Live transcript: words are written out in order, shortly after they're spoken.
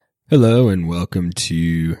Hello and welcome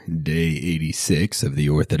to day 86 of the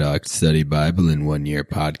Orthodox Study Bible in 1 Year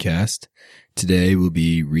podcast. Today we'll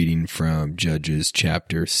be reading from Judges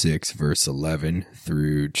chapter 6 verse 11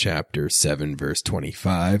 through chapter 7 verse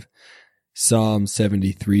 25, Psalm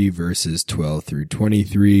 73 verses 12 through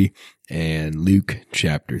 23, and Luke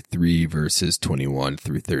chapter 3 verses 21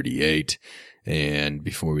 through 38. And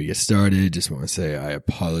before we get started, just want to say I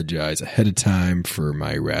apologize ahead of time for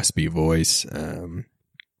my raspy voice.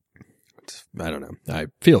 I don't know. I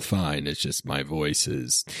feel fine. It's just my voice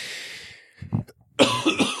is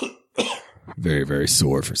very, very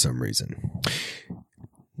sore for some reason.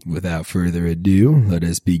 Without further ado, let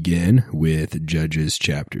us begin with Judges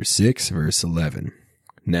chapter 6, verse 11.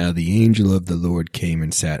 Now the angel of the Lord came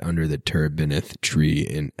and sat under the terebinth tree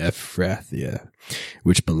in Ephrathah,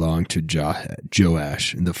 which belonged to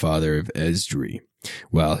Joash, the father of Esdri,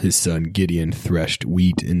 while his son Gideon threshed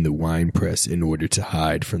wheat in the winepress in order to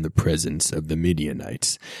hide from the presence of the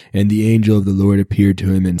Midianites. And the angel of the Lord appeared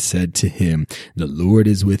to him and said to him, "The Lord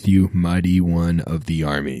is with you, mighty one of the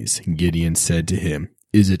armies." Gideon said to him,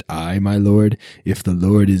 "Is it I, my Lord? If the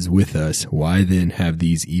Lord is with us, why then have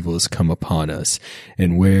these evils come upon us?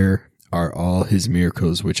 And where are all his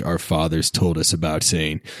miracles which our fathers told us about,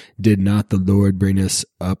 saying, Did not the Lord bring us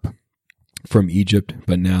up from Egypt?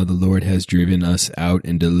 But now the Lord has driven us out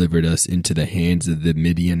and delivered us into the hands of the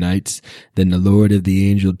Midianites." Then the Lord of the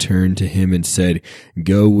angel turned to him and said,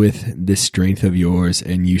 "Go with this strength of yours,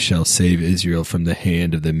 and you shall save Israel from the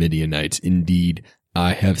hand of the Midianites. Indeed,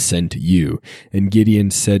 I have sent you." And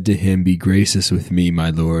Gideon said to him, "Be gracious with me, my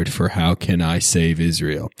Lord, for how can I save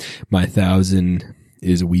Israel? My 1,000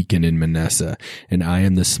 is weakened in Manasseh, and I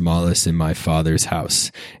am the smallest in my father's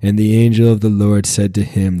house." And the angel of the Lord said to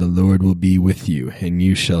him, "The Lord will be with you, and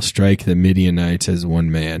you shall strike the Midianites as one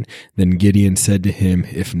man." Then Gideon said to him,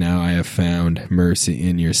 "If now I have found mercy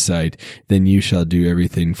in your sight, then you shall do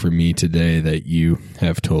everything for me today that you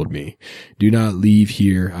have told me. Do not leave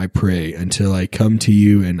here, I pray, until I come to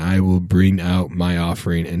you, and I will bring out my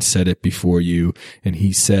offering and set it before you." And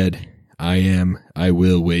he said, I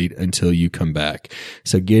will wait until you come back."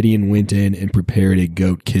 So Gideon went in and prepared a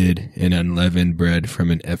goat kid and unleavened bread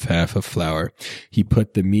from an ephah of flour. He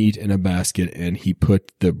put the meat in a basket, and he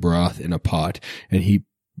put the broth in a pot, and he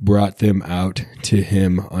brought them out to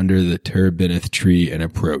him under the terebinth tree and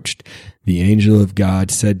approached. The angel of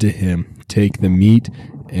God said to him, "Take the meat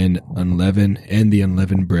and the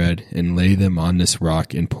unleavened bread, and lay them on this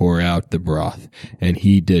rock, and pour out the broth." And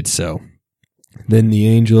he did so. Then the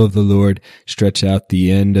angel of the Lord stretched out the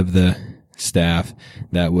end of the staff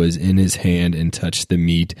that was in his hand and touched the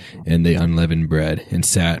meat and the unleavened bread,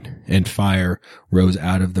 and fire rose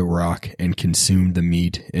out of the rock and consumed the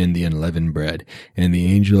meat and the unleavened bread, and the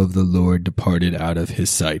angel of the Lord departed out of his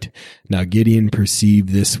sight. Now Gideon perceived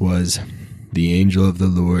this was the angel of the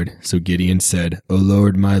Lord. So Gideon said, "O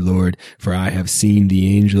Lord, my Lord, for I have seen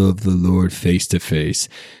the angel of the Lord face to face."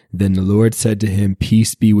 Then the Lord said to him,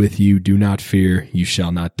 "Peace be with you, do not fear, you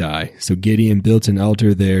shall not die." So Gideon built an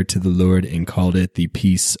altar there to the Lord and called it the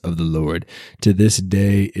Peace of the Lord. To this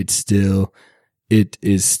day it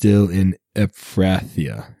is still in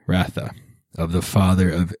Ephrathah of the father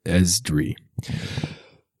of Esdri.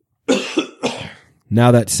 Now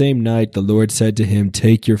that same night the Lord said to him,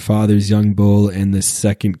 "Take your father's young bull and the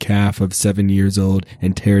second calf of 7 years old,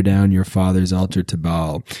 and tear down your father's altar to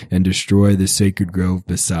Baal, and destroy the sacred grove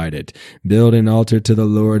beside it. Build an altar to the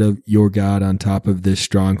Lord of your God on top of this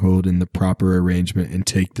stronghold in the proper arrangement, and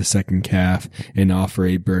take the second calf, and offer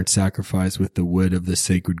a burnt sacrifice with the wood of the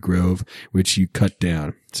sacred grove, which you cut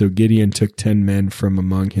down." So Gideon took 10 men from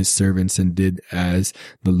among his servants and did as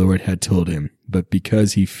the Lord had told him. But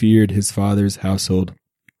because he feared his father's household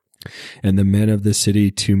and the men of the city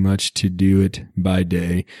too much to do it by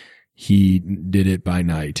day, he did it by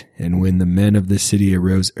night. And when the men of the city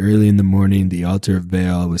arose early in the morning, the altar of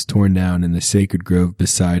Baal was torn down, and the sacred grove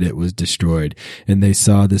beside it was destroyed. And they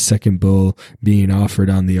saw the second bull being offered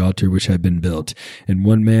on the altar which had been built. And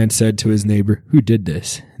one man said to his neighbor, "Who did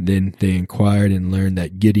this?" Then they inquired and learned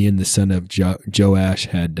that Gideon the son of Joash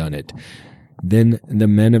had done it. Then the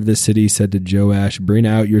men of the city said to Joash, "Bring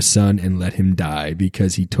out your son and let him die,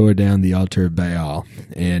 because he tore down the altar of Baal,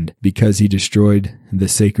 and because he destroyed the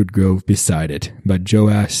sacred grove beside it." But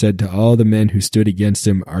Joash said to all the men who stood against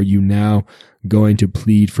him, "Are you now going to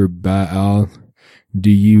plead for Baal? Do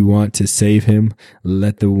you want to save him?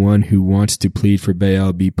 Let the one who wants to plead for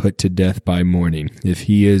Baal be put to death by morning. If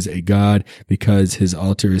he is a god because his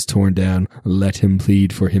altar is torn down, let him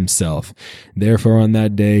plead for himself." Therefore on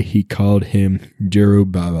that day he called him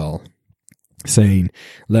Jerubbaal. saying,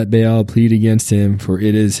 "Let Baal plead against him, for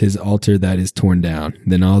it is his altar that is torn down."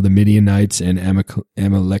 Then all the Midianites and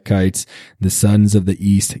Amalekites, the sons of the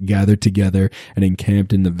east, gathered together and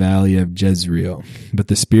encamped in the valley of Jezreel. But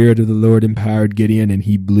the Spirit of the Lord empowered Gideon, and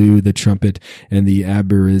he blew the trumpet, and the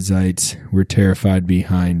Abiezrites were terrified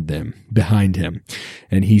behind him.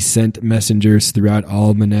 And he sent messengers throughout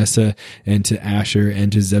all Manasseh, and to Asher,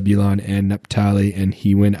 and to Zebulun and Naphtali, and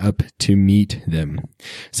he went up to meet them.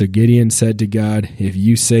 So Gideon said to God, "If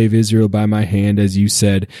you save Israel by my hand, as you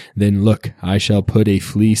said, then look, I shall put a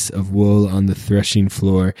fleece of wool on the threshing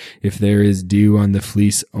floor. If there is dew on the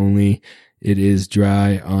fleece only, it is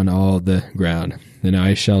dry on all the ground. Then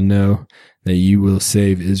I shall know that you will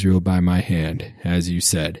save Israel by my hand, as you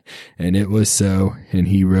said." And it was so, and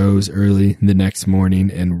he rose early the next morning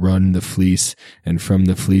and wrung the fleece, and from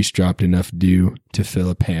the fleece dropped enough dew to fill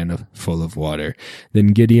a pan full of water. Then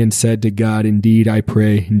Gideon said to God, "Indeed, I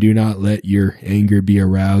pray, do not let your anger be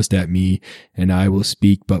aroused at me, and I will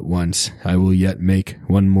speak but once. I will yet make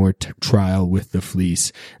one more trial with the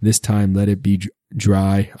fleece. This time let it be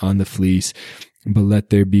dry on the fleece, but let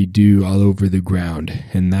there be dew all over the ground."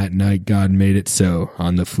 And that night God made it so.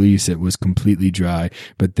 On the fleece it was completely dry,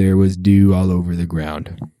 but there was dew all over the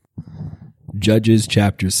ground. Judges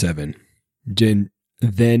chapter 7. Then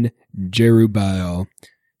Jerubbaal,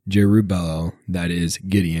 that is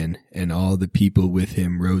Gideon, and all the people with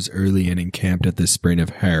him rose early and encamped at the spring of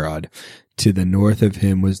Harod. To the north of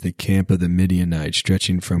him was the camp of the Midianites,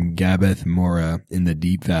 stretching from Gabath Morah in the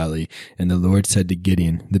deep valley. And the Lord said to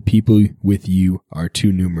Gideon, "The people with you are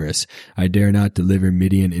too numerous. I dare not deliver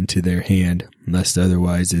Midian into their hand, lest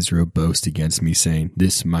otherwise Israel boast against me, saying,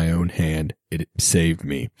 'This my own hand, it saved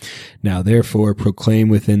me.' Now therefore proclaim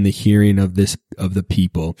within the hearing of the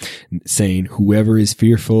people, saying, 'Whoever is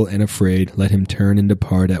fearful and afraid, let him turn and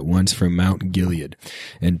depart at once from Mount Gilead.'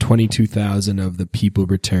 And 22,000 of the people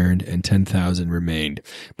returned, and 10,000 remained.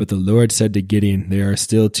 But the Lord said to Gideon, 'There are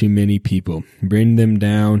still too many people. Bring them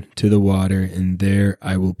down to the water, and there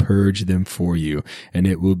I will purge them for you. And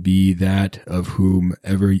it will be that of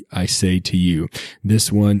whomever I say to you,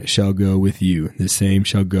 this one shall go with you, the same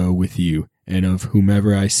shall go with you. And of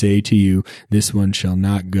whomever I say to you, this one shall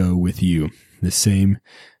not go with you, the same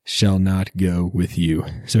shall not go with you.'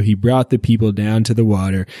 So he brought the people down to the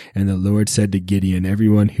water, and the Lord said to Gideon,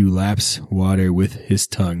 'Everyone who laps water with his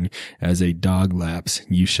tongue, as a dog laps,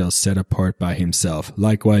 you shall set apart by himself.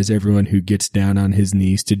 Likewise everyone who gets down on his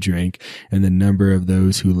knees to drink.' And the number of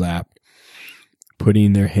those who lapped,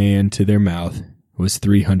 putting their hand to their mouth, was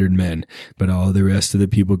 300 men, but all the rest of the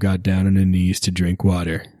people got down on their knees to drink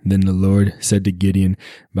water. Then the Lord said to Gideon,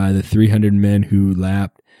 'By the 300 men who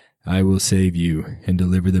lapped, I will save you, and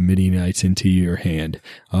deliver the Midianites into your hand.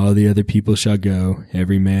 All the other people shall go,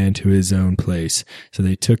 every man to his own place.' So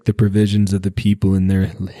they took the provisions of the people in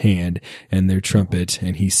their hand, and their trumpets,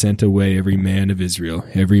 and he sent away every man of Israel,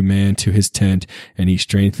 every man to his tent, and he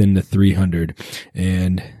strengthened the 300.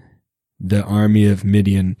 And the army of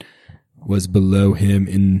Midian was below him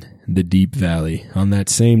in the deep valley. On that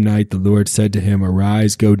same night the Lord said to him,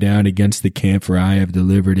 'Arise, go down against the camp, for I have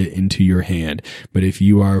delivered it into your hand. But if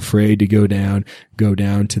you are afraid to go down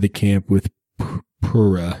to the camp with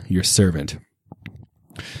Purah your servant.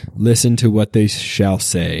 Listen to what they shall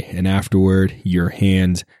say, and afterward your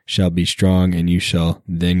hands shall be strong, and you shall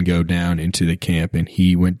then go down into the camp.' And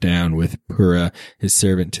he went down with Purah his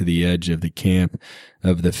servant to the edge of the camp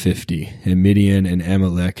of the 50. And Midian and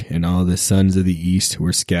Amalek and all the sons of the east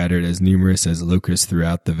were scattered as numerous as locusts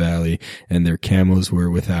throughout the valley, and their camels were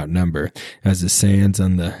without number, as the sands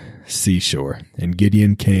on the seashore. And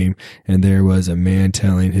Gideon came, and there was a man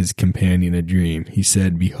telling his companion a dream. He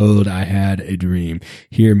said, 'Behold, I had a dream.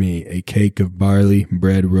 Hear me. A cake of barley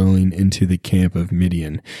bread rolling into the camp of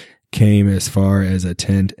Midian came as far as a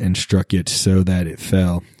tent and struck it so that it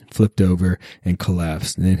fell, flipped over, and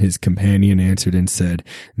collapsed. Then his companion answered and said,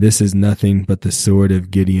 'This is nothing but the sword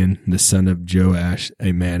of Gideon, the son of Joash,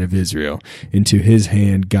 a man of Israel. Into his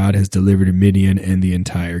hand God has delivered Midian and the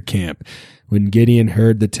entire camp.' When Gideon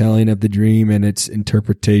heard the telling of the dream and its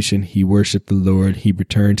interpretation, he worshipped the Lord. He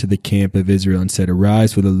returned to the camp of Israel and said,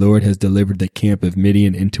 'Arise, for the Lord has delivered the camp of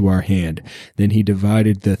Midian into our hand.' Then he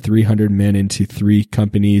divided the 300 men into 3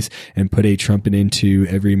 companies and put a trumpet into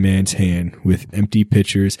every man's hand, with empty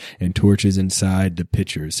pitchers and torches inside the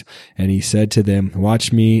pitchers. And he said to them,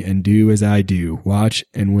 'Watch me and do as I do. Watch,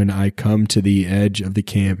 and when I come to the edge of the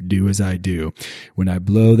camp, do as I do. When I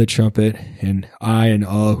blow the trumpet, and I and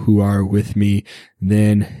all who are with me,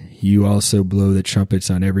 then you also blow the trumpets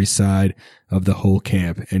on every side of the whole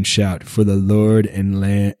camp, and shout for the Lord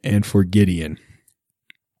and for Gideon.'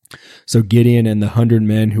 So Gideon and the 100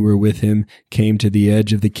 men who were with him came to the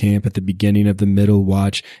edge of the camp at the beginning of the middle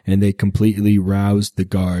watch, and they completely roused the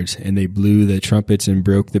guards, and they blew the trumpets and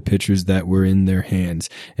broke the pitchers that were in their hands.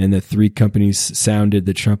 And the 3 companies sounded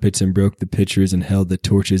the trumpets and broke the pitchers and held the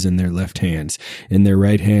torches in their left hands. In their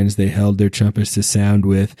right hands they held their trumpets to sound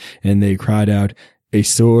with, and they cried out, "A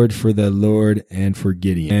sword for the Lord and for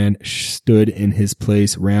Gideon," and stood in his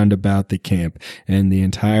place round about the camp. And the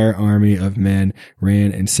entire army of men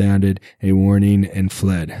ran and sounded a warning and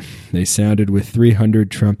fled. They sounded with 300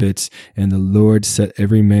 trumpets, and the Lord set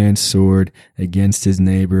every man's sword against his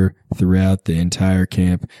neighbor throughout the entire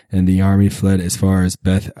camp. And the army fled as far as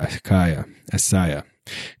Beth Asiah,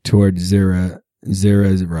 toward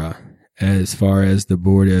Zerazah, as far as the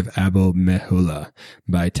border of Abel Meholah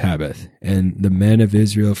by Tabbath. And the men of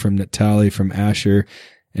Israel from Naphtali, from Asher,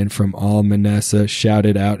 and from all Manasseh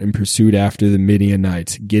shouted out and pursued after the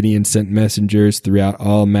Midianites. Gideon sent messengers throughout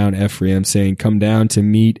all Mount Ephraim, saying, "Come down to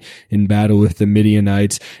meet in battle with the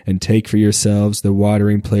Midianites, and take for yourselves the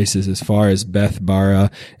watering places as far as Beth-barah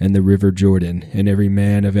and the river Jordan." And every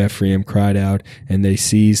man of Ephraim cried out, and they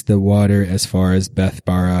seized the water as far as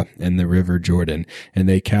Beth-barah and the river Jordan. And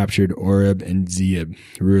they captured Oreb and Zeeb,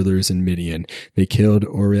 rulers in Midian. They killed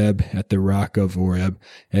Oreb at the rock of Oreb,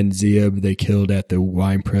 and Zeeb they killed at the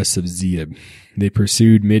winepress of Zeeb. They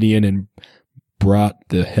pursued Midian and brought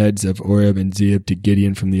the heads of Oreb and Zeeb to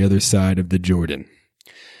Gideon from the other side of the Jordan.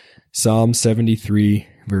 Psalm 73,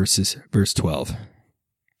 verse 12.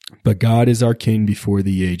 But God is our King before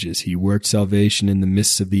the ages. He worked salvation in the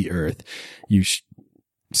midst of the earth. You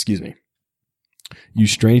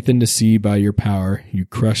strengthened the sea by your power. You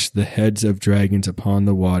crushed the heads of dragons upon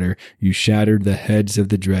the water. You shattered the heads of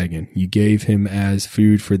the dragon. You gave him as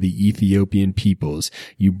food for the Ethiopian peoples.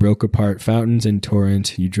 You broke apart fountains and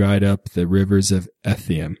torrents. You dried up the rivers of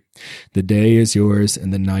Ethiam. The day is yours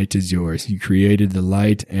and the night is yours. You created the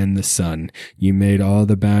light and the sun. You made all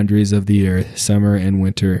the boundaries of the earth, summer and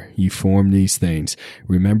winter. You formed these things.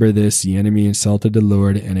 Remember this, the enemy insulted the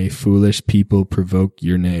Lord, and a foolish people provoked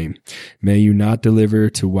your name. May you not deliver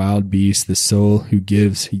to wild beasts the soul who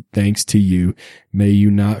gives thanks to you. May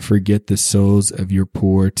you not forget the souls of your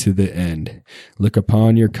poor to the end. Look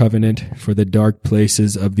upon your covenant, for the dark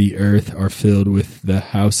places of the earth are filled with the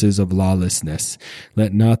houses of lawlessness.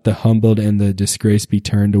 Let not the humbled and the disgraced be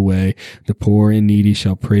turned away. The poor and needy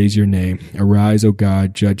shall praise your name. Arise, O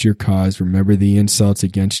God, judge your cause. Remember the insults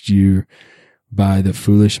against you by the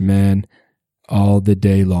foolish man all the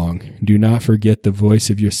day long. Do not forget the voice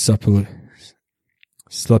of your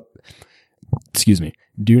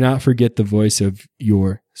Do not forget the voice of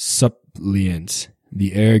your suppliants.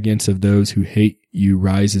 The arrogance of those who hate you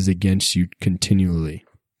rises against you continually.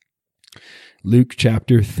 Luke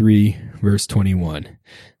chapter 3, verse 21.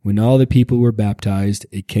 When all the people were baptized,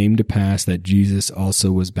 it came to pass that Jesus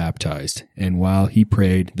also was baptized. And while he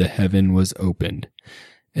prayed, the heaven was opened,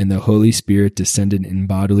 and the Holy Spirit descended in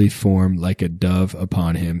bodily form like a dove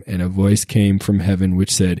upon him. And a voice came from heaven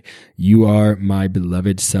which said, "You are my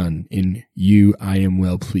beloved Son. In you I am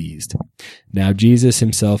well pleased." Now Jesus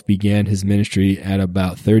himself began his ministry at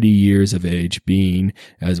about 30 years of age, being,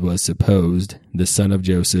 as was supposed, the son of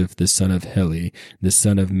Joseph, the son of Heli, the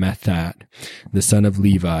son of Mathat, the son of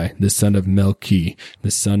Levi, the son of Melchi,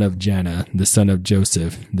 the son of Janna, the son of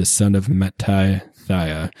Joseph, the son of Matthias,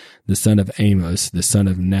 the son of Amos, the son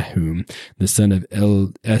of Nahum, the son of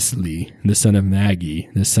Esli, the son of Magi,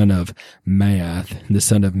 the son of Maath, the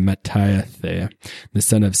son of Mattathiah, the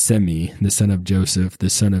son of Semi, the son of Joseph, the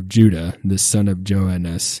son of Judah, the son of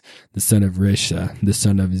Joannes, the son of Resha, the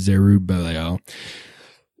son of Zerubbabel,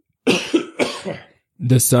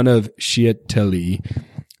 the son of Shealtiel,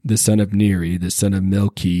 the son of Neri, the son of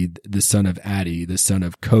Melchi, the son of Addi, the son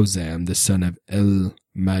of Kozam, the son of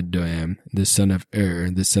Elmadam, the son of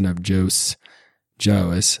the son of Joas,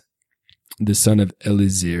 the son of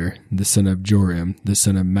Elizir, the son of Joram, the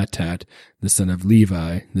son of Mattat, the son of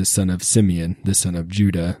Levi, the son of Simeon, the son of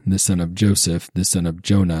Judah, the son of Joseph, the son of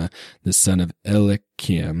Jonah, the son of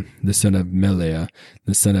Eliakim, the son of Melea,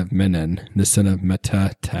 the son of Menon, the son of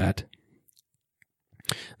Mattat,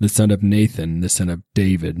 the son of Nathan, the son of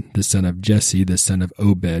David, the son of Jesse, the son of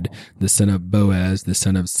Obed, the son of Boaz, the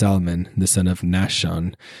son of Salmon, the son of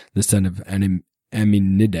Nashon, the son of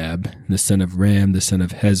Aminadab, the son of Ram, the son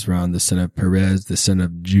of Hezron, the son of Perez, the son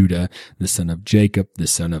of Judah, the son of Jacob, the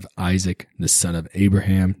son of Isaac, the son of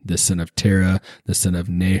Abraham, the son of Terah, the son of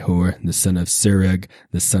Nahor, the son of Serug,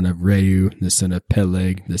 the son of Reu, the son of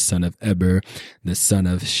Peleg, the son of Eber, the son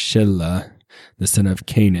of Shelah, the son of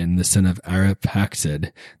Canaan, the son of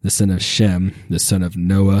Arphaxad, the son of Shem, the son of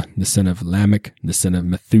Noah, the son of Lamech, the son of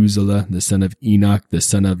Methuselah, the son of Enoch, the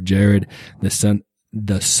son of Jared, the son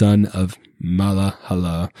of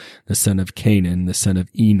Malahala, the son of Canaan, the son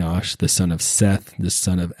of Enosh, the son of Seth, the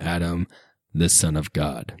son of Adam, the son of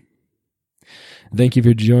God. Thank you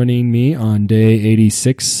for joining me on day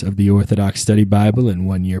 86 of the Orthodox Study Bible in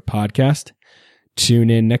 1 Year podcast. Tune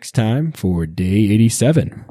in next time for day 87.